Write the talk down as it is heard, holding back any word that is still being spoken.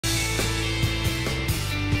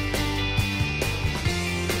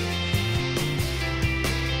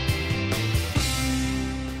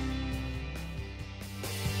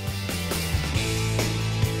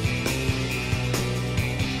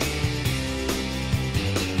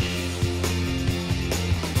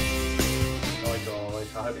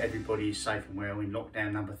everybody is safe and well in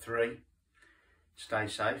lockdown number 3. Stay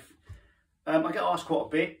safe. I get asked quite a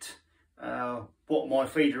bit, what are my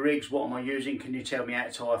feeder rigs, what am I using, can you tell me how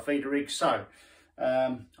to tie a feeder rig? So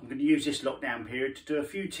I'm going to use this lockdown period to do a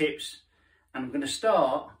few tips, and I'm going to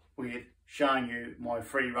start with showing you my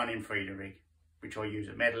free running feeder rig, which I use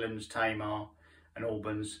at Meadowlands, Tamar and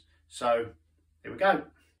Albans. So here we go.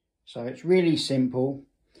 So it's really simple.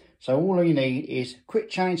 So all you need is quick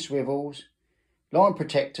chain swivels, line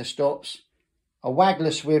protector stops, a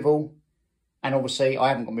waggler swivel, and obviously I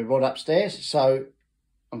haven't got my rod upstairs, so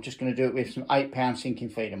I'm just going to do it with some 8-pound sinking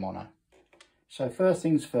feeder mono. So first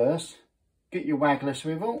things first, get your waggler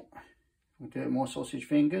swivel. I'll do it with my sausage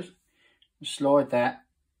fingers. And slide that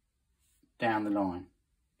down the line.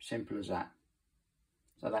 Simple as that.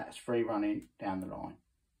 So that's free running down the line.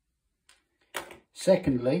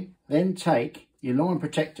 Secondly, then take your line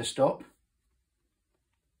protector stop,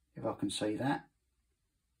 if I can see that.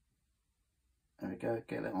 There we go,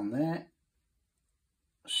 get that on there.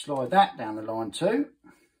 Slide that down the line too.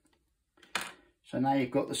 So now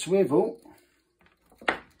you've got the swivel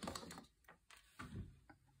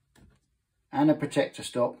and a protector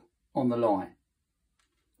stop on the line.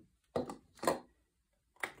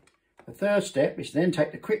 The third step is then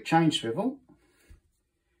take the quick chain swivel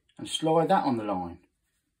and slide that on the line.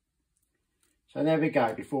 So there we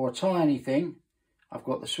go. Before I tie anything, I've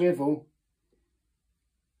got the swivel,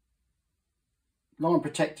 line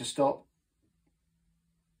protector stop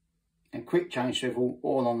and quick chain swivel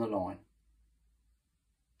all on the line.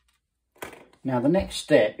 Now the next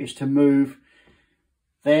step is to move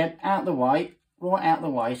them out the way, right out the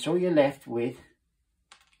way, so all you're left with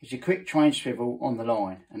is your quick chain swivel on the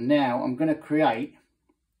line. And now I'm going to create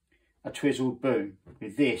a twizzled boom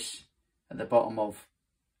with this at the bottom of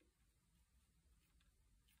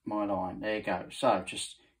my line. There you go. So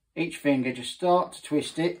just each finger, just start to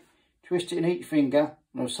twist it in each finger,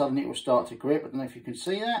 and all of a sudden it will start to grip. I don't know if you can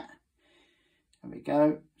see that. There we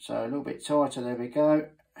go. So a little bit tighter, there we go.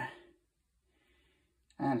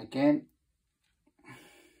 And again.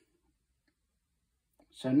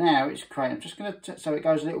 So now it's creating, I'm just going to, so it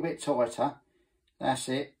goes a little bit tighter. That's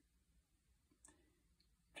it.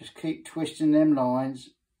 Just keep twisting them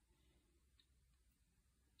lines.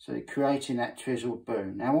 So you're creating that twizzled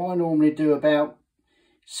boom. Now I normally do about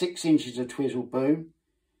 6 inches of twizzled boom,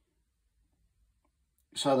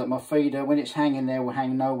 so that my feeder, when it's hanging there, will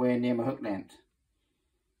hang nowhere near my hook length.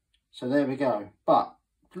 So there we go. But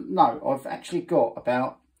no, I've actually got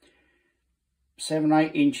about 7 or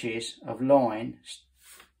 8 inches of line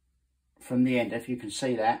from the end, if you can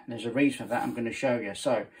see that. There's a reason for that I'm going to show you.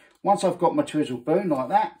 So once I've got my twizzled boom like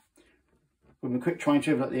that, with my quick chain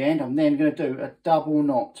swivel at the end, I'm then going to do a double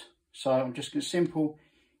knot. So I'm just going to simple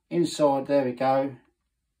inside, there we go,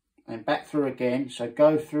 and back through again. So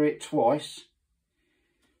go through it twice.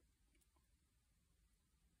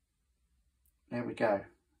 There we go.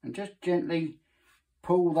 And just gently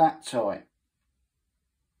pull that tight.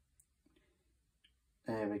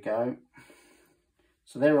 There we go.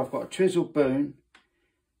 So there I've got a twizzled boom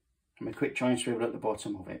and my quick chain swivel at the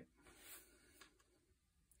bottom of it.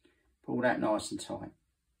 Pull that nice and tight.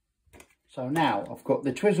 So now I've got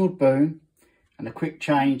the twizzled boom and the quick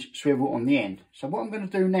chain swivel on the end. So what I'm going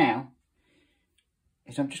to do now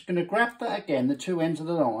is I'm just going to grab that again, the two ends of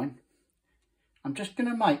the line. I'm just going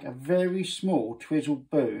to make a very small twizzled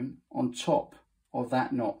boom on top of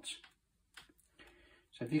that knot.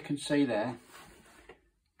 So if you can see there,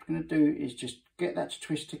 what I'm going to do is just get that to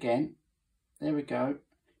twist again. There we go.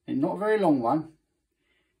 And not a very long one,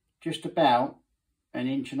 just about 1.5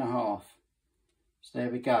 inches. So there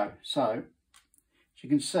we go. So as you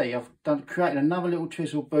can see, I've created another little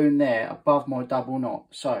twizzled boom there above my double knot.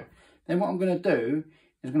 So then what I'm going to do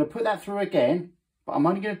is I'm going to put that through again, but I'm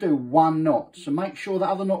only going to do 1 knot. So make sure that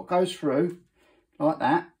other knot goes through like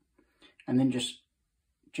that, and then just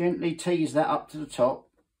gently tease that up to the top.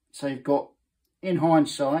 So you've got, in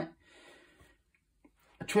hindsight,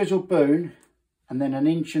 a twizzled boom and then 1.5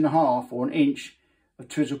 inches or 1 inch of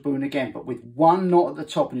twizzled boom again, but with 1 knot at the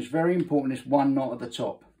top. And it's very important, it's 1 knot at the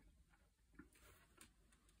top.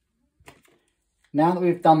 Now that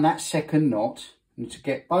we've done that second knot, we need to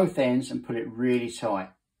get both ends and put it really tight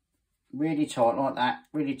like that,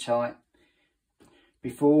 really tight,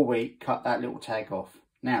 before we cut that little tag off.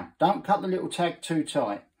 Now don't cut the little tag too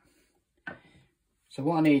tight. So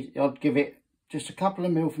what I need, I'll give it just a couple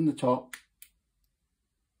of mil from the top.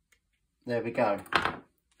 There we go.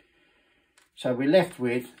 So we're left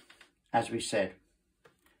with, as we said,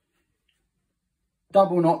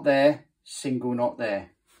 double knot there, single knot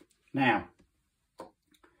there. Now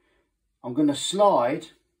I'm going to slide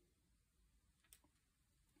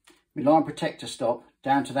my line protector stop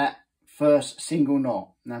down to that first single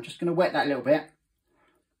knot. Now I'm just going to wet that a little bit.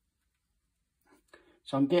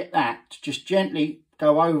 So I'm get that to just gently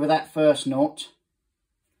go over that first knot.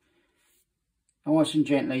 Nice and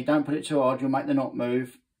gently, don't put it too hard, you'll make the knot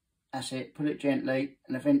move. That's it, put it gently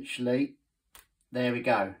and eventually, there we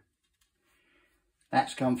go.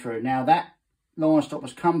 That's come through. Now that line stop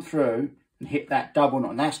has come through and hit that double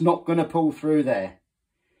knot, and that's not going to pull through there.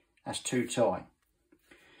 That's too tight.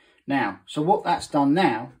 Now, so what that's done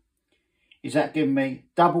now is that giving me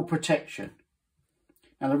double protection.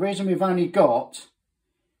 Now the reason we've only got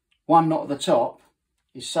one knot at the top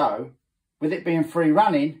is so, with it being free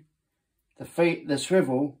running, the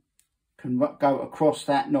swivel can go across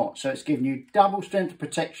that knot. So it's giving you double strength of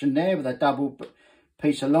protection there with a double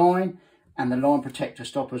piece of line and the line protector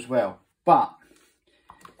stop as well. But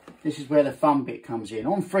this is where the fun bit comes in.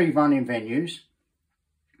 On free running venues,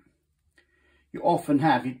 you often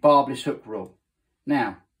have your barbless hook rule.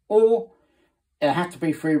 Now, or it has to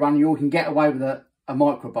be free running, you can get away with a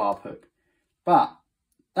micro barb hook. But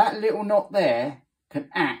that little knot there can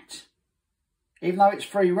act, even though it's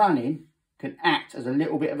free running, can act as a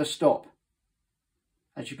little bit of a stop.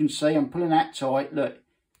 As you can see, I'm pulling that tight, look,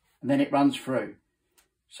 and then it runs through.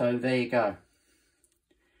 So there you go.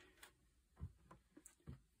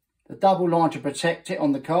 The double line to protect it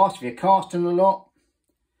on the cast. If you're casting a lot,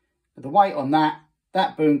 with the weight on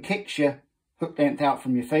that boom kicks you hook length out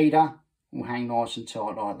from your feeder, will hang nice and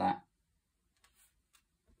tight like that.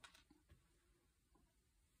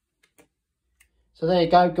 So there you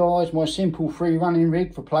go guys, my simple free running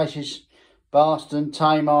rig for places Barston,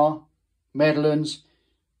 Tamar, Meadowlands,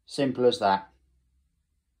 simple as that.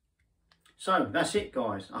 So that's it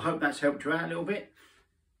guys, I hope that's helped you out a little bit.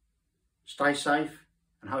 Stay safe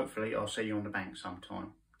and hopefully I'll see you on the bank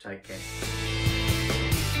sometime. Take care.